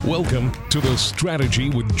Welcome to the Strategy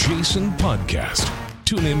with Jason podcast.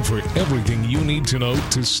 Tune in for everything you need to know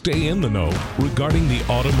to stay in the know regarding the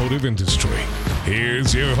automotive industry.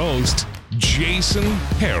 Here's your host, Jason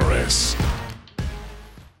Harris.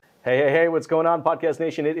 Hey, what's going on, Podcast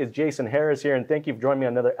Nation? It is Jason Harris here, and thank you for joining me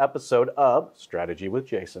on another episode of Strategy with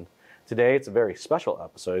Jason. Today, it's a very special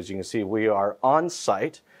episode. As you can see, we are on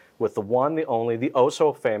site with the one, the only, the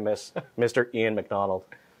oh-so-famous Mr. Ian McDonald.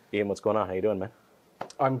 Ian, what's going on? How you doing, man?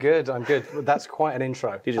 I'm good. That's quite an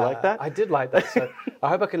intro. Did you like that? I did like that. So I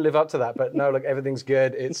hope I can live up to that. But no, look, everything's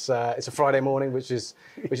good. It's a Friday morning, which is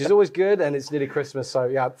always good, and it's nearly Christmas. So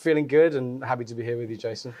yeah, feeling good and happy to be here with you,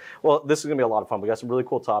 Jason. Well, this is going to be a lot of fun. We got some really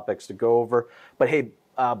cool topics to go over. But hey,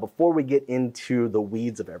 before we get into the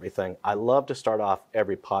weeds of everything, I love to start off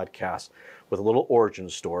every podcast with a little origin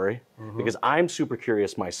story because I'm super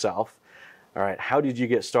curious myself. All right, how did you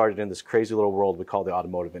get started in this crazy little world we call the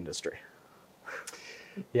automotive industry?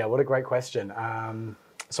 Yeah, what a great question.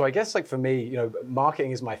 So I guess, like, for me,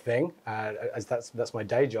 marketing is my thing, as that's my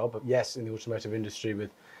day job. But yes, in the automotive industry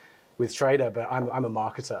with Trader, but I'm a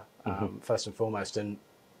marketer first and foremost. And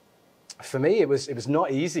for me, it was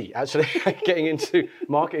not easy actually getting into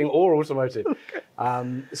marketing or automotive.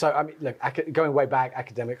 So I mean, look, going way back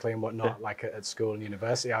academically and whatnot, like at school and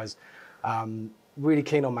university, I was really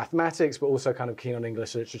keen on mathematics, but also kind of keen on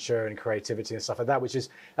English literature and creativity and stuff like that, which is,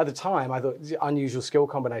 at the time, I thought it's an unusual skill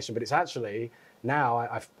combination, but it's actually,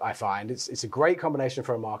 now I find it's a great combination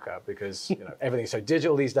for a marketer because everything's so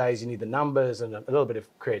digital these days, you need the numbers, and a little bit of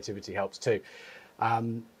creativity helps too.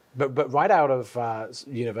 But right out of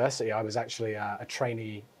university, I was actually a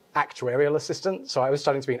trainee actuarial assistant, so I was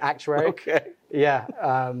studying to be an actuary. Okay. Yeah.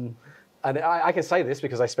 And I can say this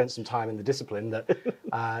because I spent some time in the discipline that,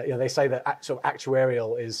 they say that sort of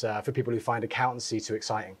actuarial is for people who find accountancy too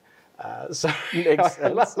exciting. So I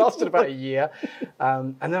lasted about a year.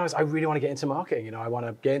 And then I really want to get into marketing. I want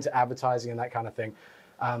to get into advertising and that kind of thing.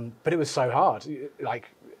 But it was so hard.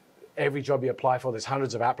 Like every job you apply for, there's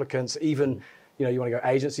hundreds of applicants. Even, you want to go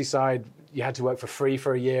agency side, you had to work for free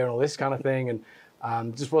for a year and all this kind of thing.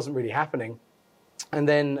 And just wasn't really happening. And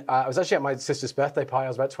then I was actually at my sister's birthday party. I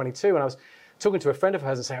was about 22, and I was talking to a friend of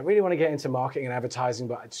hers and saying, I really want to get into marketing and advertising,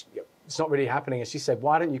 but it's not really happening. And she said,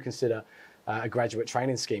 why don't you consider a graduate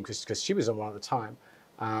training scheme? Because she was on one at the time.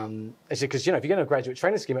 And she said, because if you get a graduate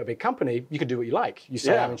training scheme at a big company, you can do what you like. You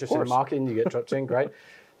say, I'm interested in marketing, you get dropped in, great.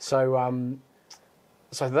 So I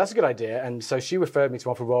thought that's a good idea. And so she referred me to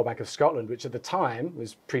one for Royal Bank of Scotland, which at the time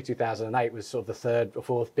was pre-2008, was sort of the third or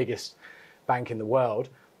fourth biggest bank in the world.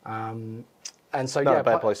 And so, Not a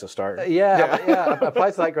bad place to start. I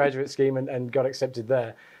applied to that graduate scheme and got accepted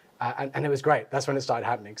there. And it was great. That's when it started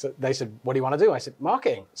happening. So they said, what do you want to do? I said,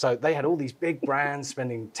 marketing. So they had all these big brands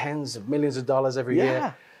spending tens of millions of dollars every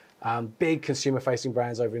year. Big consumer-facing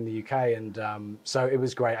brands over in the UK. And so it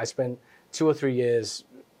was great. I spent 2 or 3 years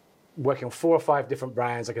working on 4 or 5 different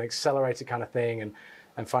brands, like an accelerator kind of thing,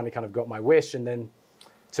 and finally kind of got my wish. And then,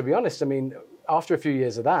 to be honest, I mean, after a few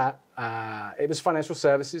years of that, it was financial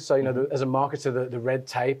services. So, as a marketer, the red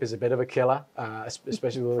tape is a bit of a killer,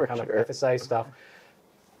 especially with all the kind of FSA stuff.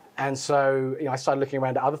 And so, I started looking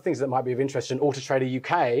around at other things that might be of interest. And Auto Trader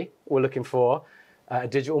UK were looking for a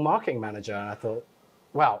digital marketing manager. And I thought,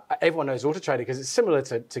 wow, everyone knows Auto Trader because it's similar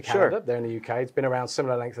to Canada. They're in the UK. It's been around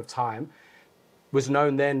similar length of time. Was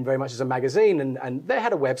known then very much as a magazine. And they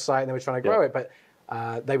had a website and they were trying to grow it. But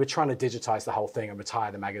they were trying to digitize the whole thing and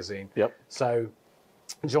retire the magazine. So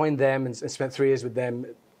joined them and spent 3 years with them,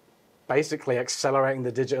 basically accelerating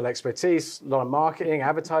the digital expertise, a lot of marketing,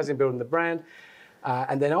 advertising, building the brand.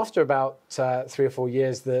 And then after about 3 or 4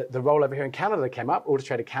 years, the role over here in Canada came up, Auto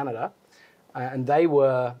Trader Canada. And they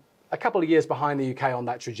were a couple of years behind the UK on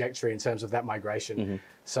that trajectory in terms of that migration.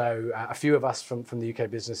 So a few of us from the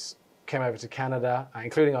UK business came over to Canada,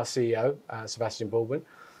 including our CEO, Sebastian Baldwin.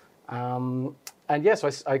 And yes,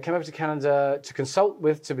 I came over to Canada to consult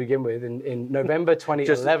with, to begin with, in November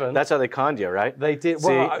 2011. That's how they conned you, right? They did.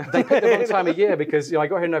 Well, they picked the wrong time of year because I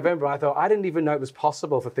got here in November and I thought, I didn't even know it was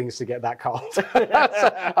possible for things to get that cold. So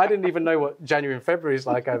I didn't even know what January and February is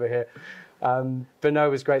like over here. But no,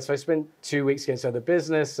 it was great. So I spent 2 weeks getting to know the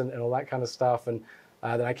business and all that kind of stuff. And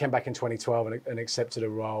then I came back in 2012 and accepted a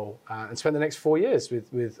role and spent the next 4 years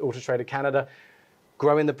with Auto Trader Canada,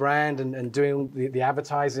 growing the brand and doing the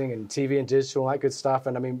advertising and TV and digital, all that good stuff.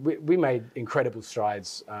 And I mean, we made incredible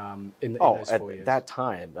strides in those 4 years. At that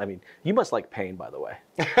time, I mean, you must like pain, by the way,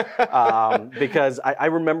 because I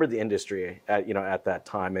remember the industry at that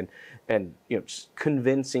time and just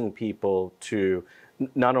convincing people to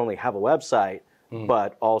not only have a website,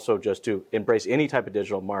 but also just to embrace any type of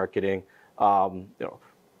digital marketing,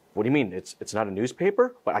 what do you mean? It's not a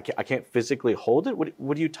newspaper? But I can't physically hold it?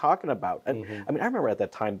 What are you talking about? And I mean, I remember at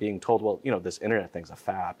that time being told, well, this internet thing's a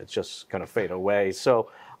fad. It's just going to fade away.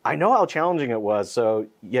 So I know how challenging it was. So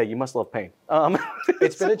yeah, you must love pain.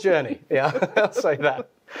 It's been a journey. Yeah, I'll say that.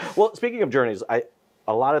 Well, speaking of journeys,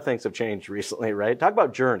 a lot of things have changed recently, right? Talk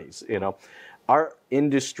about journeys, Our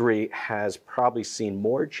industry has probably seen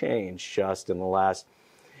more change just in the last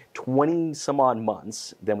 20 some odd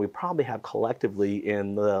months than we probably have collectively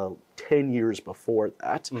in the 10 years before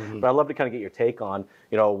that. But I'd love to kind of get your take on,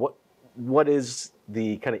 what is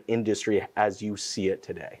the kind of industry as you see it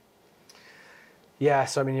today? Yeah,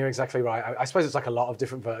 so I mean, you're exactly right. I suppose it's like a lot of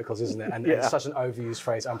different verticals, isn't it? And it's such an overused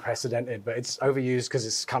phrase, unprecedented, but it's overused because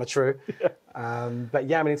it's kind of true. But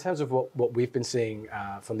yeah, I mean, in terms of what we've been seeing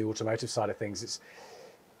from the automotive side of things, it's,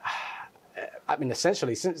 I mean,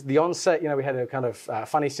 essentially, since the onset, we had a kind of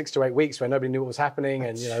funny 6 to 8 weeks where nobody knew what was happening,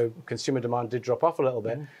 and consumer demand did drop off a little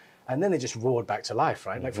bit, and then they just roared back to life,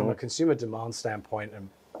 right? Like from a consumer demand standpoint, and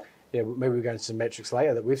maybe we'll go into some metrics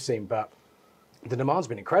later that we've seen, but the demand's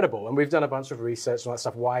been incredible, and we've done a bunch of research and all that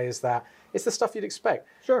stuff. Why is that? It's the stuff you'd expect.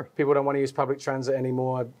 Sure. People don't want to use public transit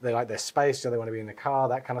anymore. They like their space. They want to be in the car,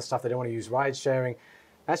 that kind of stuff. They don't want to use ride sharing.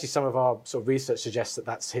 Actually, some of our sort of research suggests that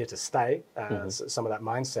that's here to stay, some of that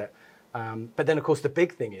mindset. But then, of course, the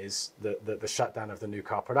big thing is the shutdown of the new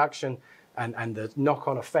car production and the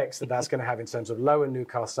knock-on effects that's going to have in terms of lower new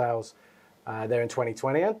car sales there in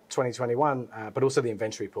 2020 and 2021, but also the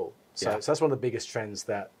inventory pool. So that's one of the biggest trends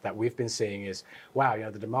that we've been seeing is, wow,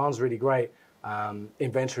 the demand's really great.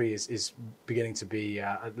 Inventory is beginning to be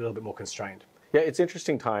a little bit more constrained. Yeah, it's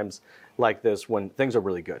interesting times like this when things are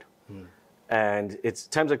really good. And it's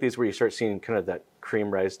times like these where you start seeing kind of that cream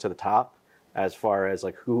rise to the top as far as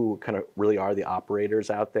like who kind of really are the operators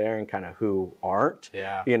out there and kind of who aren't.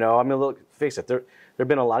 Yeah. I mean, look, face it, there have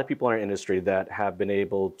been a lot of people in our industry that have been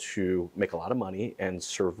able to make a lot of money and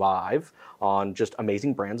survive on just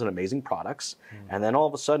amazing brands and amazing products. And then all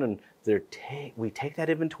of a sudden, we take that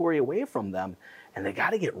inventory away from them, and they got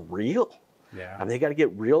to get real. Yeah. I mean, they got to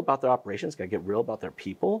get real about their operations, got to get real about their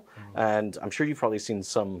people. And I'm sure you've probably seen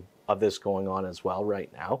some of this going on as well right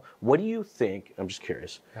now. What do you think? I'm just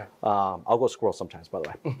curious. Yeah. I'll go squirrel sometimes, by the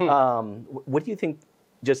way. What do you think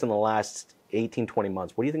just in the last 18, 20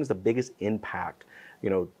 months, what do you think is the biggest impact,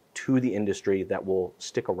 to the industry that will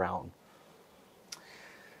stick around?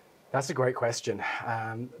 That's a great question.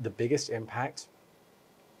 The biggest impact?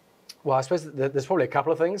 Well, I suppose there's probably a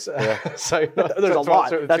couple of things. So there's a lot.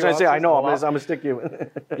 That's what I say. I know. I'm going to stick you.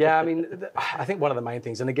 Yeah, I mean, I think one of the main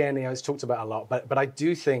things, and again, it's talked about a lot, but I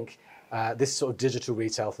do think this sort of digital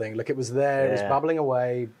retail thing, look, it was there, it was bubbling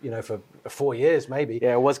away, for 4 years maybe.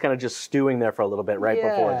 Yeah, it was kind of just stewing there for a little bit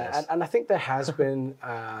before this. And I think there has been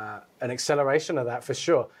an acceleration of that for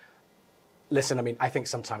sure. Listen, I mean, I think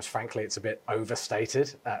sometimes, frankly, it's a bit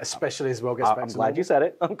overstated, especially as well gets back to I'm glad you said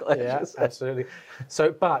it. I'm glad you said it. Absolutely.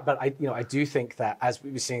 So, but I do think that as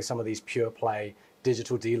we were seeing some of these pure play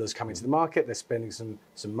digital dealers coming to the market, they're spending some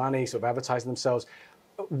money, sort of advertising themselves.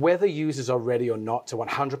 Whether users are ready or not to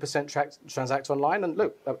 100% transact online, and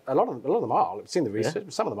look, a lot of them are. I've seen the research,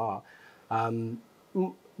 but some of them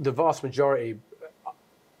are. The vast majority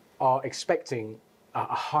are expecting a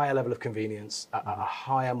higher level of convenience, a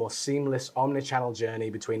higher, more seamless omni-channel journey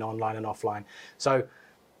between online and offline. So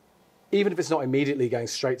even if it's not immediately going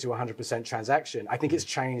straight to 100% transaction, I think it's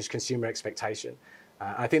changed consumer expectation.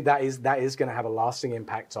 I think that is going to have a lasting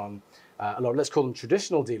impact on a lot of, let's call them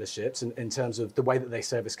traditional dealerships in terms of the way that they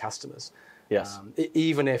service customers. Yes.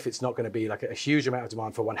 Even if it's not going to be like a huge amount of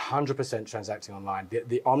demand for 100% transacting online,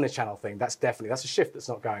 the omni-channel thing, that's a shift that's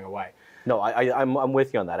not going away. No, I'm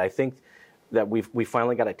with you on that. I think that we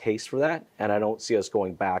finally got a taste for that, and I don't see us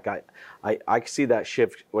going back. I see that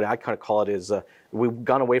shift. What I kind of call it is we've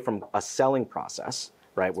gone away from a selling process,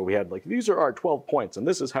 right, where we had like these are our 12 points and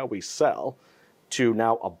this is how we sell, to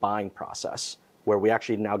now a buying process where we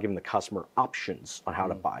actually now giving the customer options on how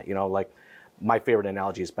to buy. Like my favorite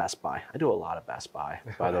analogy is Best Buy. I do a lot of Best Buy,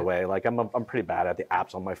 by the way. Like I'm pretty bad at the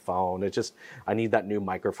apps on my phone. It's just I need that new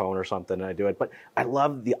microphone or something, and I do it. But I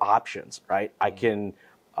love the options, right? I can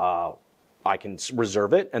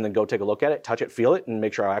reserve it and then go take a look at it, touch it, feel it, and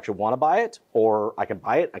make sure I actually want to buy it. Or I can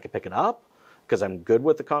buy it, I can pick it up because I'm good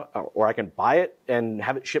with or I can buy it and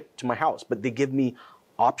have it shipped to my house. But they give me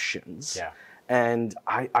options. Yeah. And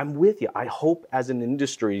I'm with you. I hope as an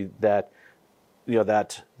industry that,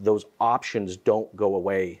 that those options don't go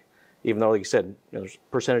away. Even though, like you said, there's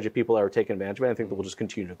a percentage of people that are taking advantage of it. I think that will just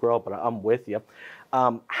continue to grow, but I'm with you.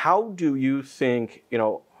 How do you think,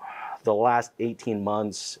 the last 18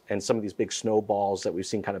 months and some of these big snowballs that we've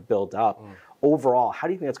seen kind of build up, overall, how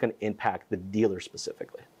do you think that's going to impact the dealer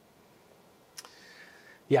specifically?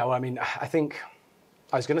 Yeah, well, I mean, I think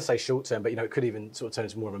I was going to say short term, but it could even sort of turn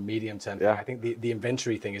into more of a medium term thing. I think the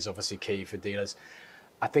inventory thing is obviously key for dealers.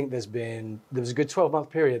 I think there was a good 12-month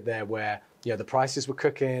period there where the prices were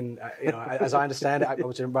cooking. As I understand it, I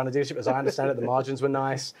was run a dealership. As I understand it, the margins were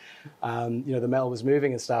nice. The metal was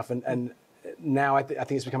moving and stuff. And now I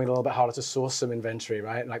think it's becoming a little bit harder to source some inventory,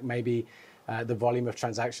 right? Like maybe the volume of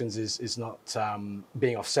transactions is not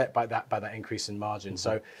being offset by that increase in margin.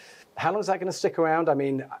 So how long is that going to stick around? I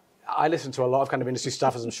mean, I listen to a lot of kind of industry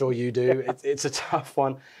stuff, as I'm sure you do. It's a tough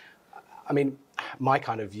one. I mean, my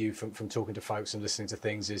kind of view from talking to folks and listening to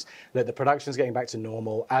things is that the production's getting back to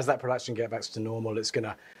normal. As that production gets back to normal, it's going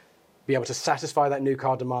to be able to satisfy that new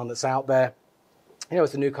car demand that's out there.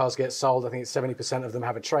 As the new cars get sold, I think it's 70% of them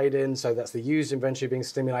have a trade-in, so that's the used inventory being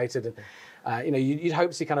stimulated. And you'd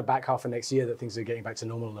hope to see kind of back half of next year that things are getting back to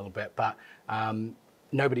normal a little bit, but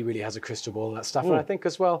nobody really has a crystal ball and that stuff. And I think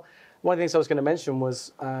as well, one of the things I was going to mention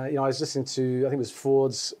was, I was listening to, I think it was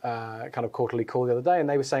Ford's kind of quarterly call the other day, and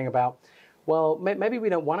they were saying about, well, maybe we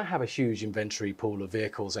don't want to have a huge inventory pool of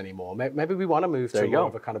vehicles anymore. Maybe we want to move to more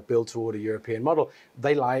of a kind of build-to-order European model.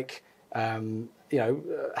 They like, having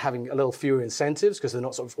a little fewer incentives because they're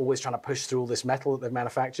not sort of always trying to push through all this metal that they've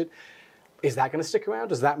manufactured. Is that going to stick around?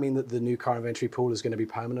 Does that mean that the new car inventory pool is going to be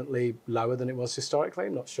permanently lower than it was historically?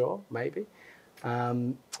 I'm not sure. Maybe.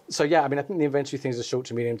 So yeah, I mean, I think the inventory thing is a short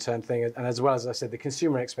to medium term thing, and as well as I said, the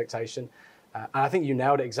consumer expectation. And I think you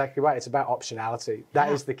nailed it exactly right. It's about optionality.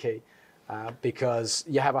 That is the key. Because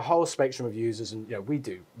you have a whole spectrum of users, and we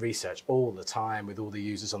do research all the time with all the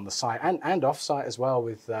users on the site and off-site as well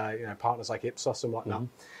with partners like Ipsos and whatnot.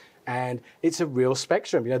 And it's a real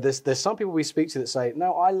spectrum. There's some people we speak to that say,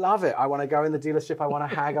 no, I love it. I want to go in the dealership. I want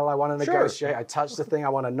to haggle. I want to negotiate. I touch the thing. I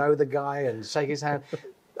want to know the guy and shake his hand.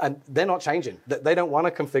 And they're not changing. They don't want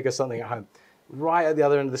to configure something at home. Right at the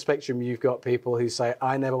other end of the spectrum, you've got people who say,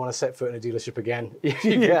 I never want to set foot in a dealership again.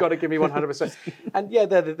 You've got to give me 100%. And yeah,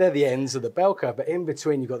 they're the ends of the bell curve, but in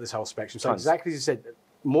between, you've got this whole spectrum. So exactly as you said,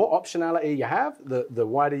 more optionality you have, the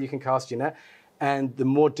wider you can cast your net, and the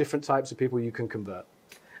more different types of people you can convert.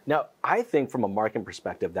 Now, I think from a marketing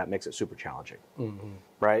perspective, that makes it super challenging,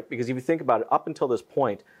 right? Because if you think about it, up until this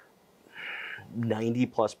point,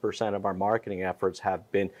 90+% of our marketing efforts have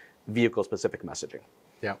been vehicle-specific messaging.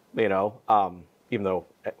 Yeah. Even though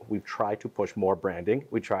we've tried to push more branding,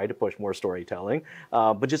 we tried to push more storytelling,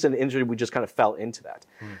 but just in the industry, we just kind of fell into that.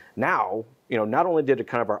 Now, not only did it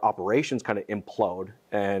kind of our operations kind of implode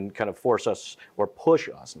and kind of force us, or push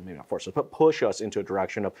us, maybe not force us, but push us into a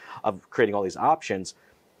direction of creating all these options,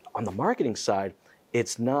 on the marketing side,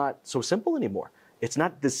 it's not so simple anymore. It's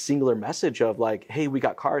not this singular message of like, hey, we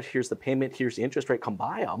got cars, here's the payment, here's the interest rate, come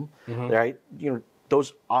buy them, right?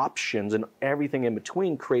 Those options and everything in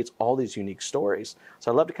between creates all these unique stories. So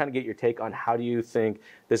I'd love to kind of get your take on how do you think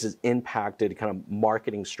this has impacted kind of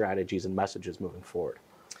marketing strategies and messages moving forward?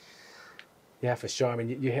 Yeah, for sure. I mean,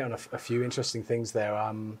 you hit on a few interesting things there.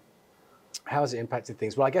 How has it impacted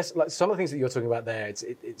things? Well, I guess like some of the things that you're talking about there, it's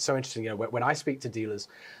so interesting. When I speak to dealers,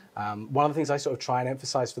 one of the things I sort of try and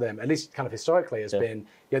emphasize for them, at least kind of historically, has been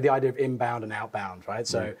the idea of inbound and outbound, right?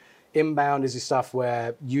 So inbound is the stuff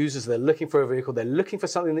where users, they're looking for a vehicle, they're looking for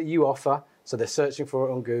something that you offer, so they're searching for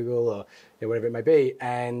it on Google or whatever it may be,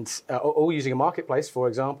 and or using a marketplace, for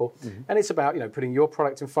example. And it's about putting your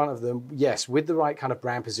product in front of them, yes, with the right kind of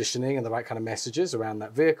brand positioning and the right kind of messages around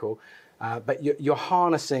that vehicle, but you're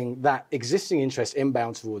harnessing that existing interest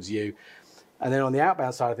inbound towards you. And then on the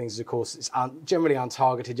outbound side of things, of course, it's generally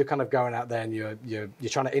untargeted. You're kind of going out there and you're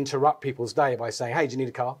trying to interrupt people's day by saying, "Hey, do you need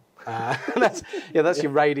a car?" That's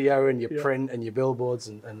your radio and your print and your billboards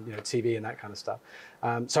and TV and that kind of stuff.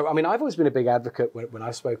 So I mean, I've always been a big advocate when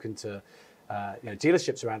I've spoken to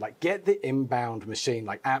dealerships around like get the inbound machine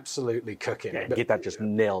like absolutely cooking. Yeah, get that just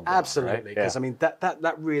nailed down. Absolutely, because I mean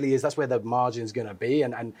that really is, that's where the margin's going to be.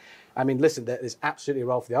 And I mean, listen, there's absolutely a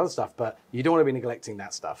role for the other stuff, but you don't want to be neglecting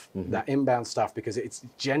that stuff, that inbound stuff, because it's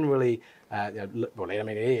generally,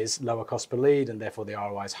 it is lower cost per lead, and therefore the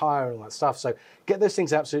ROI is higher and all that stuff. So get those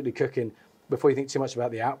things absolutely cooking before you think too much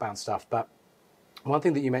about the outbound stuff. But one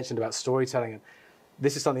thing that you mentioned about storytelling, and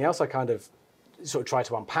this is something else I kind of sort of try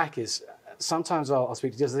to unpack, is sometimes I'll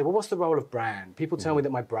speak to dealers and say, well, what's the role of brand? People tell me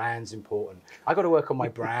that my brand's important. I got to work on my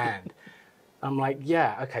brand. I'm like,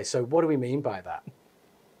 yeah, okay, so what do we mean by that?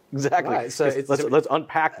 Exactly. Right, so let's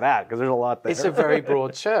unpack that, because there's a lot there. It's a very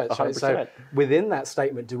broad church. Right? So within that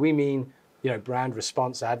statement, do we mean brand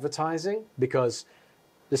response advertising? Because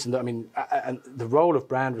listen, I mean, and the role of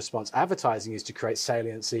brand response advertising is to create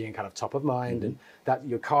saliency and kind of top of mind, and that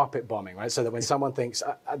you're carpet bombing, right? So that when someone thinks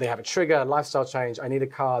they have a trigger, a lifestyle change, I need a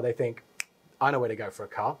car, they think, I know where to go for a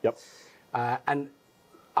car. Yep. And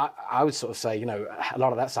I would sort of say, a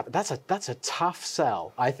lot of that stuff, that's a tough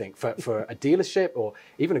sell, I think, for a dealership or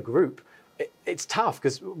even a group. It's tough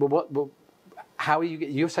because how are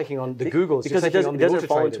you're taking on the Googles? Because it doesn't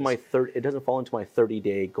fall into my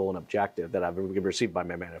 30-day goal and objective that I've received by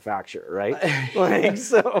my manufacturer, right?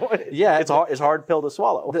 It's a hard pill to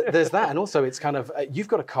swallow. There's that, and also it's kind of you've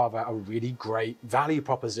got to carve out a really great value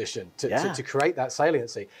proposition to create that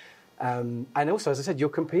saliency. And also, as I said, you're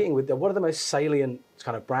competing with what are the most salient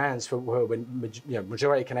kind of brands for when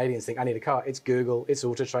majority of Canadians think I need a car? It's Google, it's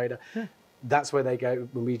Auto Trader. Yeah. That's where they go.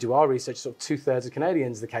 When we do our research, sort of 2/3 of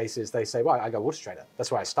Canadians, the case is they say, well, I go Auto Trader. That's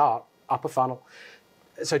where I start, upper funnel.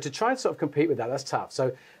 So to try and sort of compete with that's tough.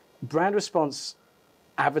 So brand response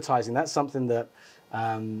advertising, that's something that,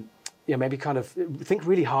 maybe kind of think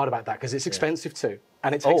really hard about that because it's expensive too.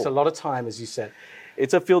 And it takes a lot of time, as you said.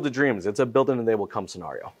 It's a field of dreams. It's a build it and they will come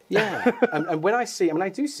scenario. Yeah. and when I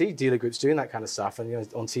do see dealer groups doing that kind of stuff and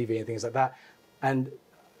on TV and things like that. And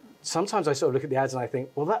sometimes I sort of look at the ads and I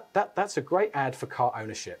think, well, that's a great ad for car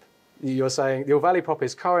ownership. You're saying your value prop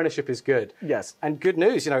is car ownership is good. Yes. And good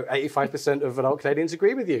news, 85% of adult Canadians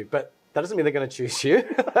agree with you, but that doesn't mean they're going to choose you.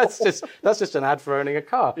 that's just an ad for owning a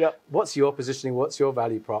car. Yep. What's your positioning? What's your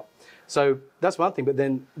value prop? So that's one thing. But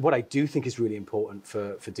then what I do think is really important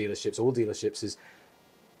for dealerships, all dealerships, is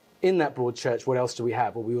in that broad church, what else do we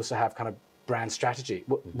have? Well, we also have kind of brand strategy.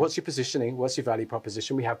 What's your positioning? What's your value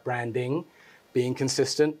proposition? We have branding, being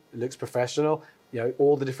consistent, it looks professional,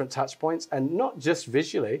 all the different touch points, and not just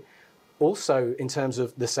visually, also in terms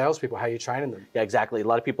of the salespeople, how you're training them. Yeah, exactly. A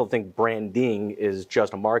lot of people think branding is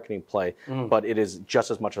just a marketing play, but it is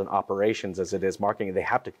just as much an operations as it is marketing. They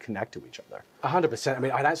have to connect to each other. 100%. I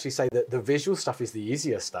mean, I'd actually say that the visual stuff is the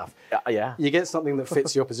easier stuff. Yeah. You get something that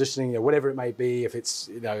fits your positioning, whatever it may be. If it's,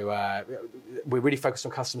 we're really focused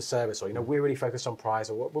on customer service, or we're really focused on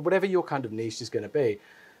price, or whatever your kind of niche is going to be.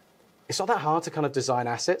 It's not that hard to kind of design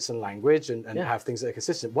assets and language and have things that are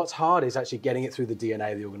consistent. What's hard is actually getting it through the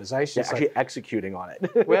DNA of the organization. Yeah, actually executing on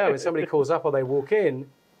it. Well, when somebody calls up or they walk in,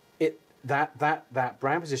 that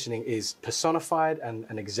brand positioning is personified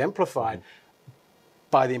and exemplified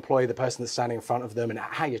by the employee, the person that's standing in front of them, and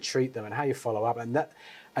how you treat them and how you follow up.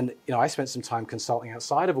 And I spent some time consulting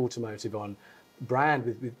outside of automotive on brand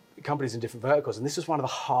with companies in different verticals, and this is one of the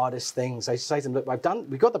hardest things. I say to them, look,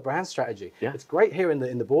 we've got the brand strategy. Yeah. It's great here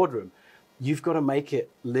in the boardroom. You've got to make it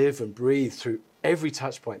live and breathe through every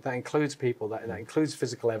touch point. That includes people, that includes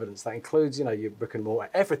physical evidence, that includes, your brick and mortar,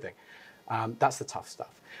 everything. That's the tough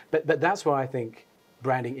stuff. But that's why I think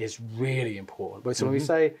branding is really important. But so when we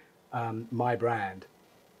say my brand,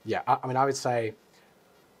 I would say,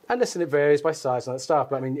 and listen, it varies by size and that stuff.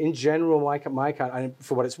 But I mean, in general, my kind, and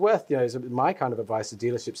for what it's worth, my kind of advice to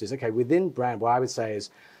dealerships is, okay, within brand, what I would say is,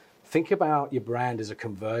 think about your brand as a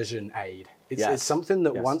conversion aid. It's something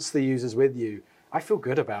that once the user's with you, I feel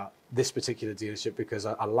good about this particular dealership because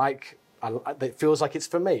it feels like it's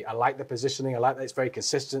for me. I like the positioning. I like that it's very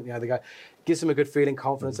consistent. Gives them a good feeling,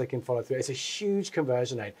 confidence they can follow through. It's a huge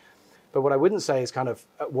conversion aid. But what I wouldn't say is kind of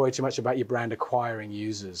worry too much about your brand acquiring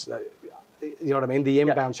users. You know what I mean? The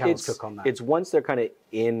inbound channels cook on that. It's once they're kind of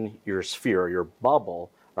in your sphere, your bubble,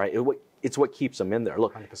 right? It's what keeps them in there.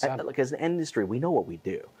 Look, as an industry, we know what we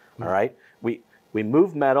do, all right? We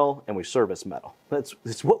move metal and we service metal.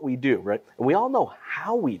 It's what we do, right? And we all know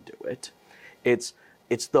how we do it. It's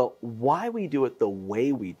the why we do it the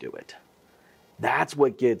way we do it. That's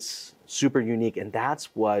what gets super unique, and that's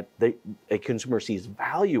what a consumer sees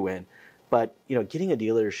value in. But getting a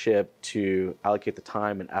dealership to allocate the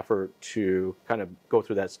time and effort to kind of go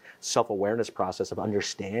through that self-awareness process of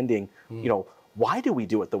understanding, why do we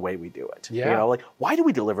do it the way we do it? Yeah. Why do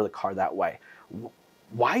we deliver the car that way?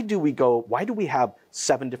 Why do we have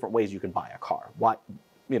 7 different ways you can buy a car? Why,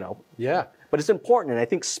 Yeah. But it's important, and I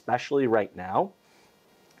think especially right now,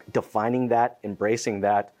 defining that, embracing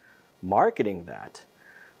that, marketing that,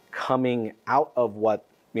 coming out of what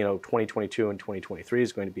 2022 and 2023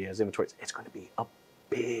 is going to be as inventory, it's going to be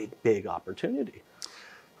a big opportunity.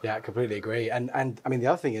 Yeah, I completely agree. And I mean, the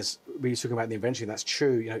other thing is, when you're talking about the inventory, and that's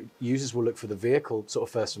true, users will look for the vehicle sort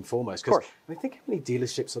of first and foremost. Because think how many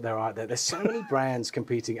dealerships that there are out there. There's so many brands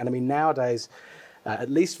competing. And I mean, nowadays, at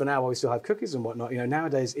least for now, while we still have cookies and whatnot,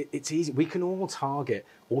 nowadays it's easy. We can all target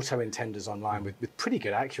auto intenders online with pretty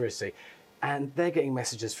good accuracy. And they're getting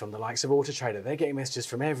messages from the likes of Auto Trader. They're getting messages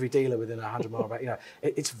from every dealer within 100 mile radius.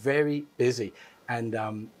 It's very busy. And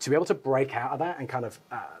to be able to break out of that and kind of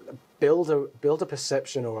build a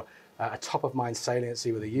perception or a top of mind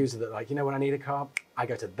saliency with a user that when I need a car, I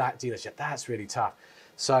go to that dealership. That's really tough.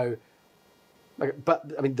 So,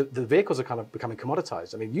 but I mean, the vehicles are kind of becoming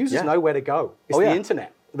commoditized. I mean, users know where to go. It's the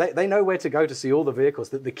internet. they know where to go to see all the vehicles.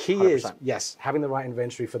 The key 100%. is, yes, having the right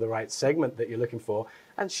inventory for the right segment that you're looking for,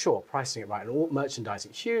 and sure, pricing it right, and all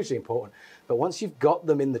merchandising, hugely important. But once you've got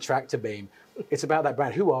them in the tractor beam, it's about that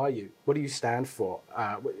brand. Who are you? What do you stand for?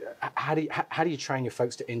 How do you train your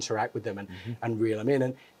folks to interact with them and reel them in?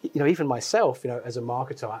 And even myself, as a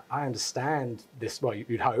marketer, I understand this. Well,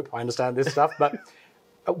 you'd hope I understand this stuff, but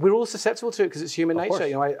we're all susceptible to it because it's human nature.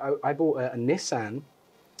 I bought a Nissan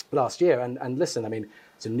last year, and listen, I mean,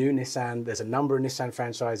 it's a new Nissan. There's a number of Nissan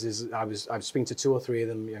franchises. I was speaking to 2 or 3 of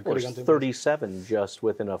them. There's 37 just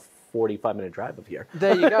within a 45-minute drive of here.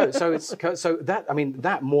 There you go. So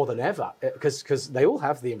that more than ever, because they all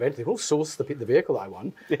have the inventory, they all source the vehicle that I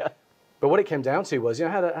want. Yeah. But what it came down to was, I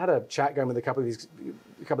had a chat going with a couple of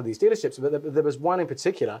these dealerships, but there was one in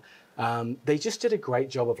particular. They just did a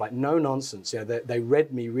great job of no nonsense. They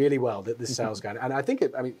read me really well, the sales guy, and I think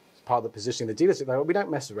part of the positioning of the dealership. We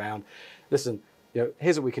don't mess around. Listen,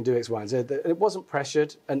 here's what we can do, X, Y, and Z. It wasn't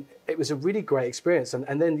pressured, and it was a really great experience.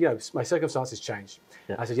 And then, my circumstances changed.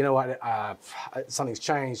 Yeah. I said, you know what, something's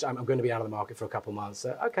changed. I'm going to be out of the market for a couple of months.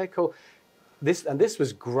 Okay, cool. This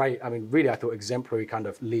was great. I mean, really, I thought exemplary kind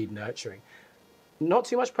of lead nurturing. Not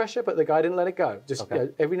too much pressure, but the guy didn't let it go. Just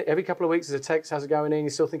every couple of weeks, there's a text, how's it going? And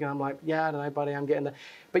you're still thinking, I'm like, yeah, I don't know, buddy, I'm getting there.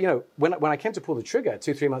 But when I came to pull the trigger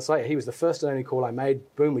 2-3 months later, he was the first and only call I made.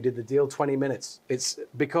 Boom, we did the deal, 20 minutes. It's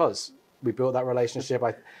because we built that relationship.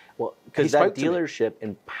 Because that dealership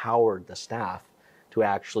empowered the staff to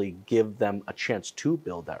actually give them a chance to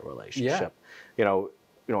build that relationship. Yeah.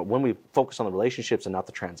 When we focus on the relationships and not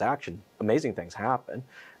the transaction, amazing things happen.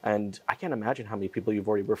 And I can't imagine how many people you've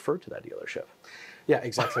already referred to that dealership. Yeah,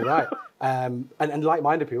 exactly right. And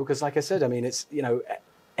like-minded people, because like I said, I mean, it's,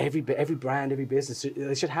 every brand, every business,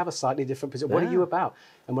 they should have a slightly different position. What are you about?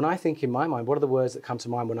 And when I think in my mind, what are the words that come to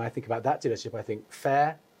mind when I think about that dealership? I think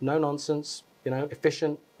fair, no nonsense,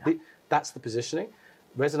 efficient. Yeah. That's the positioning.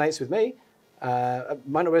 Resonates with me.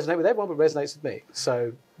 Might not resonate with everyone, but resonates with me.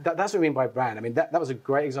 So that's what I mean by brand. I mean, that was a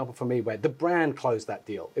great example for me where the brand closed that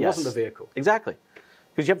deal. It wasn't the vehicle. Exactly.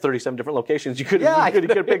 Because you have 37 different locations you could have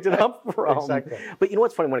picked it up from. Exactly. But you know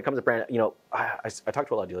what's funny when it comes to brand? I talk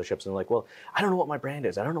to a lot of dealerships and they're like, well, I don't know what my brand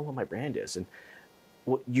is. I don't know what my brand is. And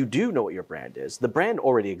you do know what your brand is. The brand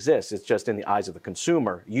already exists. It's just in the eyes of the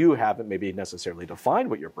consumer. You haven't maybe necessarily defined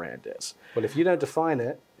what your brand is. Well, if you don't define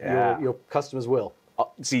it, your customers will.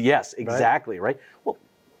 Yes, exactly, right? Well,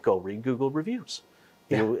 go read Google reviews.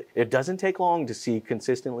 It doesn't take long to see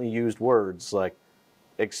consistently used words like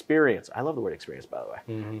experience. I love the word experience, by the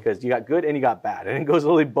way, because you got good and you got bad, and it goes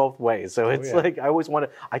really both ways. So it's like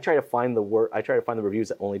I try to find the reviews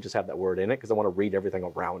that only just have that word in it because I want to read everything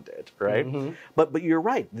around it, right? But you're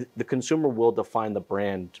right. The consumer will define the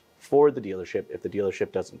brand for the dealership if the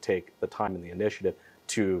dealership doesn't take the time and the initiative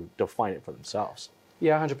to define it for themselves.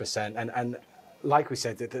 Yeah, 100%. And like we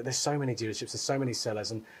said, there's so many dealerships, there's so many sellers,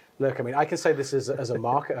 and look, I mean, I can say this as a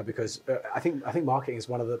marketer because I think marketing is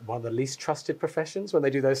one of the least trusted professions when they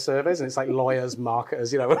do those surveys, and it's like lawyers,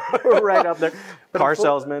 marketers, right up there, car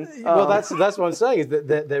salesmen. Well, that's what I'm saying is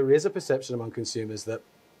that there is a perception among consumers that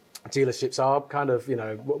dealerships are kind of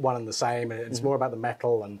one and the same, and it's more about the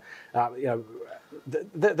metal, and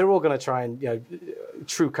they're all going to try and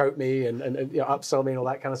true coat me and upsell me and all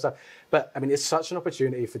that kind of stuff. But I mean, it's such an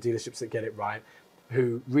opportunity for dealerships that get it right,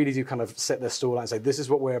 who really do kind of set their stall out and say, this is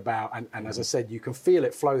what we're about. And as I said, you can feel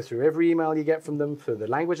it flow through every email you get from them, through the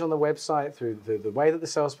language on the website, through the way that the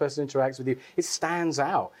salesperson interacts with you. It stands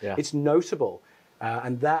out. Yeah. It's notable.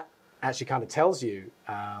 And that actually kind of tells you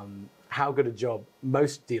how good a job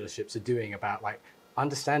most dealerships are doing about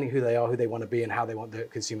understanding who they are, who they want to be, and how they want the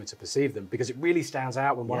consumer to perceive them, because it really stands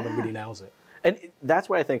out when one of them really nails it. And that's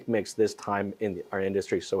what I think makes this time in our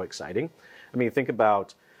industry so exciting. I mean, think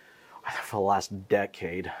about, for the last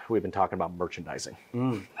decade, we've been talking about merchandising.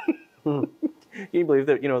 Can you believe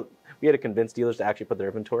that, we had to convince dealers to actually put their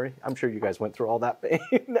inventory? I'm sure you guys went through all that pain.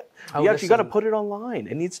 You actually got to put it online.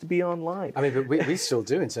 It needs to be online. I mean, but we still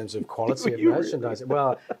do in terms of quality of merchandising.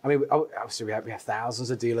 Well, I mean, obviously we have thousands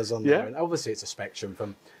of dealers on there, and obviously it's a spectrum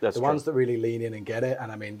from ones that really lean in and get it.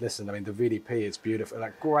 And I mean, listen, the VDP, it's beautiful.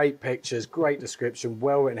 Great pictures, great description,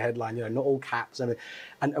 well-written headline, not all caps.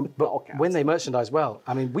 But when they merchandise well,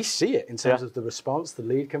 I mean, we see it in terms of the response, the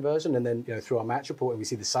lead conversion, and then through our match report, and we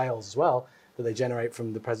see the sales as well that they generate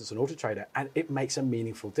from the presence on Auto Trader, and it makes a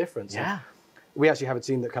meaningful difference. Yeah. And we actually have a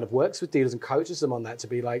team that kind of works with dealers and coaches them on that to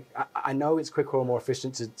be like, I know it's quicker or more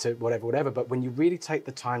efficient to whatever, but when you really take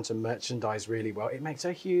the time to merchandise really well, it makes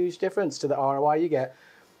a huge difference to the ROI you get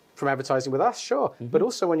from advertising with us, sure, but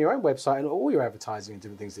also on your own website and all your advertising and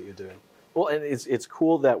different things that you're doing. Well, and it's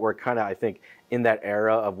cool that we're kind of, I think, in that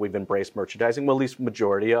era of we've embraced merchandising, well, at least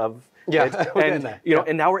majority of Yeah, it. we're getting And there. you know,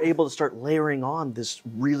 and now we're able to start layering on this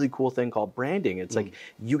really cool thing called branding. It's like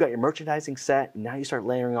you got your merchandising set, now you start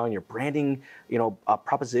layering on your branding, you know,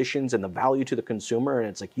 propositions and the value to the consumer, and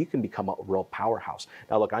it's like you can become a real powerhouse.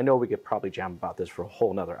 Now, look, I know we could probably jam about this for a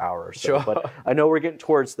whole nother hour or so, Sure. but I know we're getting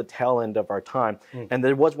towards the tail end of our time, and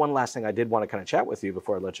there was one last thing I did want to kind of chat with you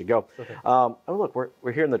before I let you go. Okay. Oh, look,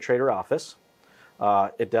 we're here in the Trader office.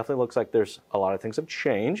 It definitely looks like there's a lot of things have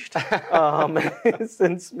changed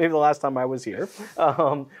since maybe the last time I was here.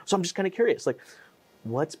 So I'm just kind of curious, like,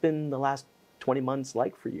 what's been the last 20 months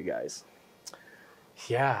like for you guys?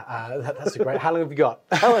 Yeah, that's a great. How long have you got?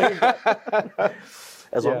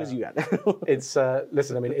 As long as you got. It's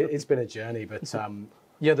listen. I mean, it's been a journey, but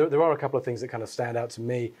yeah, there are a couple of things that kind of stand out to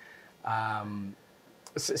me.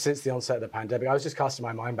 Since the onset of the pandemic, I was just casting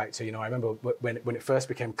my mind back to, you know, I remember when it first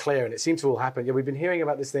became clear, and it seemed to all happen. Yeah, we've been hearing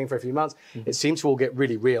about this thing for a few months. It seemed to all get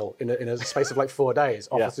really real in a space of like 4 days.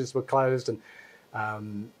 Offices were closed, and I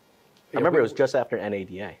remember it was just after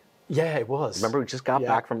NADA. Yeah, it was. Remember, we just got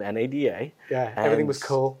back from NADA. Yeah, everything was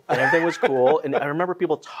cool. And everything was cool. And I remember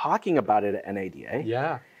people talking about it at NADA.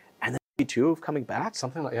 Yeah. And then B2 of coming back.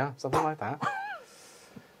 Something like that.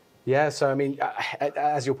 Yeah, so I mean,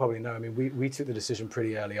 as you'll probably know, I mean, we took the decision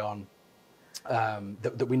pretty early on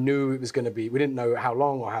that we knew it was going to be. We didn't know how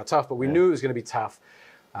long or how tough, but we knew it was going to be tough.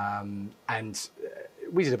 And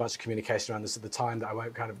we did a bunch of communication around this at the time that I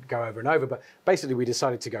won't kind of go over and over. But basically, we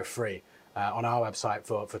decided to go free on our website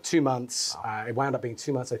for 2 months. It wound up being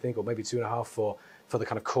 2 months, I think, or maybe 2.5 for the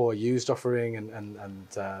kind of core used offering and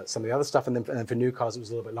some of the other stuff. And then for new cars, it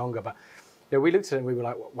was a little bit longer. But you know, we looked at it and we were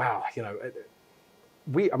like, wow, you know.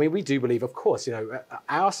 We do believe, of course, you know,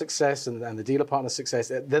 our success and the dealer partner success,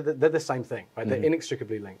 they're the same thing, right? They're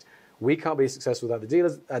inextricably linked. We can't be successable without the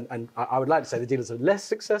dealers, and I would like to say the dealers are less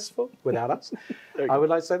successful without us. I would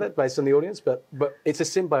like to say that based on the audience, but it's a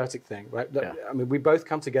symbiotic thing, right? Yeah. I mean, we both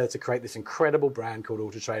come together to create this incredible brand called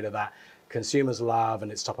Auto Trader that consumers love,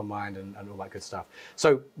 and it's top of mind and all that good stuff.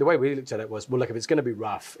 So the way we looked at it was, well, look, if it's going to be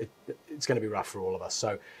rough, it's going to be rough for all of us.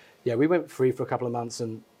 So yeah, we went free for a couple of months,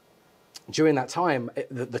 and during that time,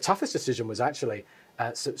 the toughest decision was actually,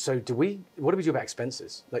 so what do we do about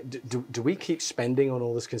expenses? Like, do we keep spending on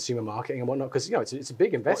all this consumer marketing and whatnot? Because, you know, it's a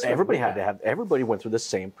big investment. Well, everybody went through the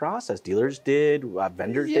same process. Dealers did,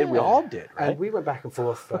 vendors did, we all did, right? And we went back and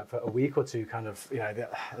forth for a week or two, kind of, you know,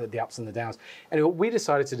 the ups and the downs. And what we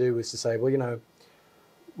decided to do was to say, well, you know,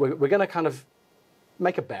 we're going to kind of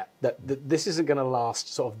make a bet that this isn't going to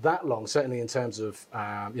last sort of that long, certainly in terms of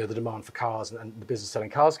you know, the demand for cars and the business selling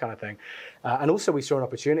cars kind of thing. And also we saw an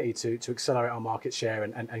opportunity to accelerate our market share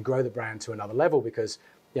and grow the brand to another level because,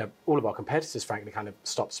 you know, all of our competitors, frankly, kind of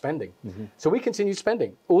stopped spending. So we continued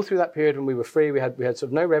spending all through that period when we were free. We had sort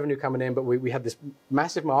of no revenue coming in, but we had this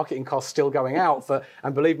massive marketing cost still going out for.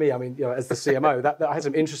 And believe me, I mean, you know, as the CMO, that I had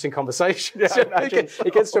some interesting conversations.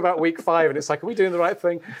 It gets to about week 5, and it's like, are we doing the right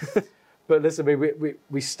thing? But listen,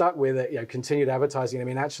 we stuck with it, you know, continued advertising. I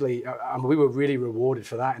mean, actually, we were really rewarded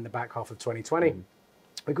for that in the back half of 2020.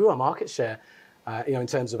 We grew our market share, you know, in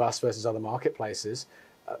terms of us versus other marketplaces,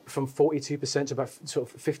 from 42% to about sort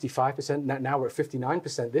of 55%. Now we're at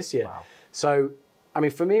 59% this year. Wow. So, I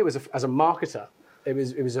mean, for me, it was as a marketer, it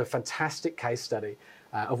was a fantastic case study,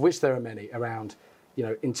 of which there are many around, you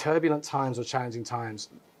know, in turbulent times or challenging times.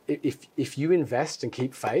 If you invest and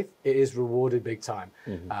keep faith, it is rewarded big time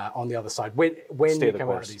on the other side when you come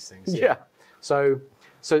out of these things. Yeah. So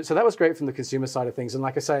that was great from the consumer side of things. And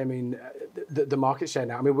like I say, I mean, the market share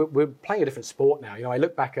now. I mean, we're playing a different sport now. You know, I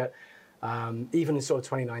look back at even in sort of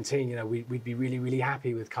 2019. You know, we'd be really, really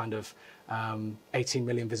happy with kind of 18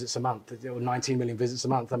 million visits a month or 19 million visits a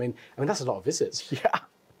month. I mean that's a lot of visits. Yeah.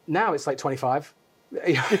 Now it's like 25.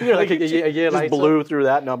 Like a year just later, blew through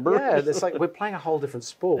that number. Yeah, it's like we're playing a whole different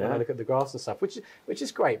sport when I look at the graphs and stuff, which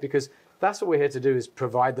is great because that's what we're here to do is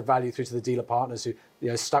provide the value through to the dealer partners who, you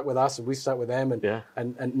know, stuck with us and we stuck with them,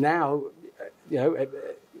 and now, you know,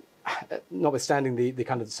 notwithstanding the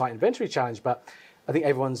kind of site inventory challenge, but I think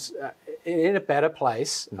everyone's in a better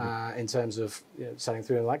place in terms of, you know, selling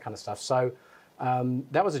through and that kind of stuff. So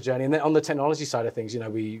that was a journey, and then on the technology side of things, you know,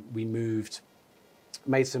 we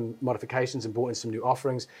made some modifications and brought in some new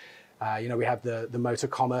offerings. You know, we have the Motor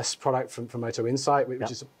Commerce product from Moto Insight, which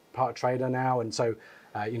is a part of Trader now, and so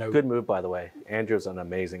you know, good move, by the way. Andrew's an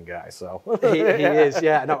amazing guy, so he is,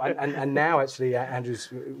 yeah. No, and now actually Andrew's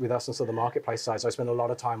with us on sort of the marketplace side, so I spend a lot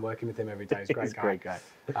of time working with him every day. He's a great guy.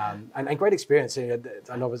 And great experience. You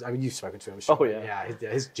know, I mean, you've spoken to him, I'm sure. Oh yeah. Yeah,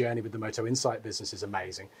 his journey with the Moto Insight business is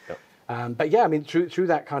amazing. Yep. But yeah, I mean, through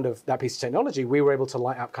that piece of technology, we were able to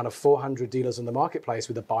light up kind of 400 dealers in the marketplace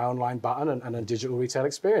with a buy online button and a digital retail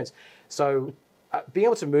experience. So being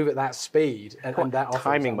able to move at that speed and that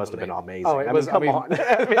timing must have been amazing. Oh, it was. Come on.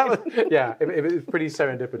 Yeah, it was pretty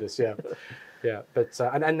serendipitous. Yeah. But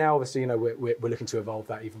and now obviously, we're looking to evolve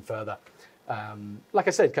that even further. Like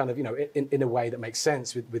I said, kind of, in a way that makes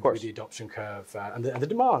sense with the adoption curve and the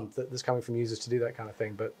demand that's coming from users to do that kind of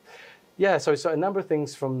thing. But yeah, so a number of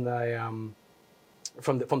things from the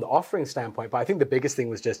offering standpoint. But I think the biggest thing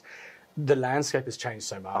was just the landscape has changed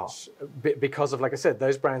so much because of, like I said,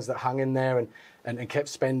 those brands that hung in there and kept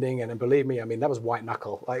spending. And believe me, I mean, that was white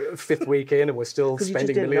knuckle. Like 5th week in, and we're still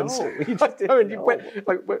spending millions. When's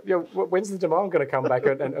the demand going to come back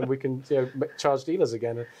and we can charge dealers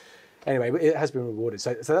again? And anyway, it has been rewarded.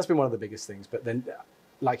 So that's been one of the biggest things. But then,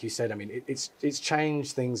 like you said, I mean, it's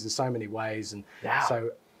changed things in so many ways. And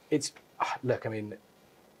so it's, look, I mean,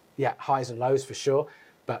 highs and lows for sure.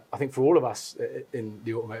 But I think for all of us in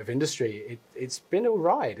the automotive industry, it's been a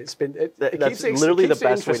ride. That's literally the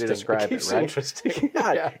best way to describe it, right? Interesting.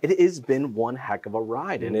 It has been one heck of a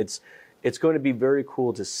ride, and it's going to be very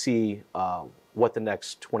cool to see what the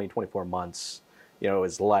next 24 months,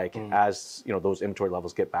 is like as those inventory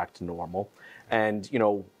levels get back to normal, and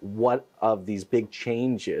what of these big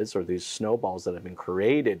changes or these snowballs that have been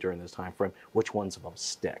created during this time frame, which ones of them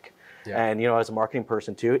stick? And as a marketing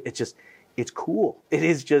person too, it's cool. It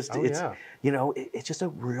is just, it's just a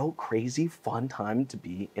real crazy fun time to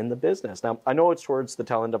be in the business. Now, I know it's towards the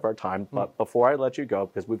tail end of our time, but before I let you go,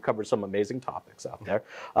 because we've covered some amazing topics out there,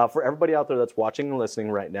 for everybody out there that's watching and listening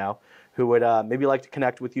right now, who would maybe like to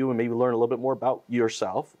connect with you and maybe learn a little bit more about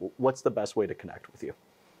yourself, what's the best way to connect with you?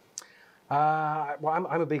 Well,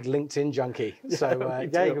 I'm a big LinkedIn junkie. So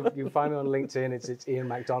you can find me on LinkedIn. It's Ian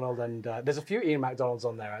MacDonald, and there's a few Ian MacDonalds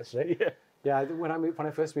on there actually. Yeah, when I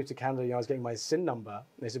first moved to Canada, I was getting my SIN number.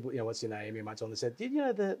 They said, what's your name? Ian MacDonald. They said, did you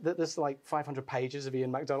know that there's like 500 pages of Ian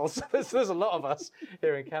MacDonald? So there's a lot of us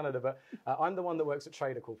here in Canada, but I'm the one that works at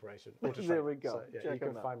Trader Corporation. There we go. So, you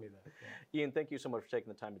can find me there. Yeah. Ian, thank you so much for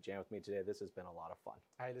taking the time to jam with me today. This has been a lot of fun.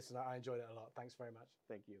 Hey, listen, I enjoyed it a lot. Thanks very much.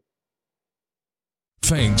 Thank you.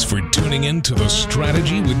 Thanks for tuning in to the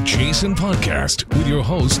Strategy with Jason podcast with your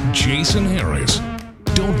host, Jason Harris.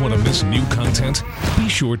 Don't want to miss new content? Be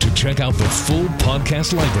sure to check out the full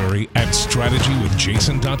podcast library at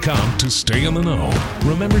strategywithjason.com to stay in the know.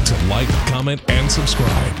 Remember to like, comment, and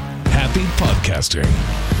subscribe. Happy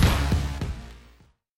podcasting.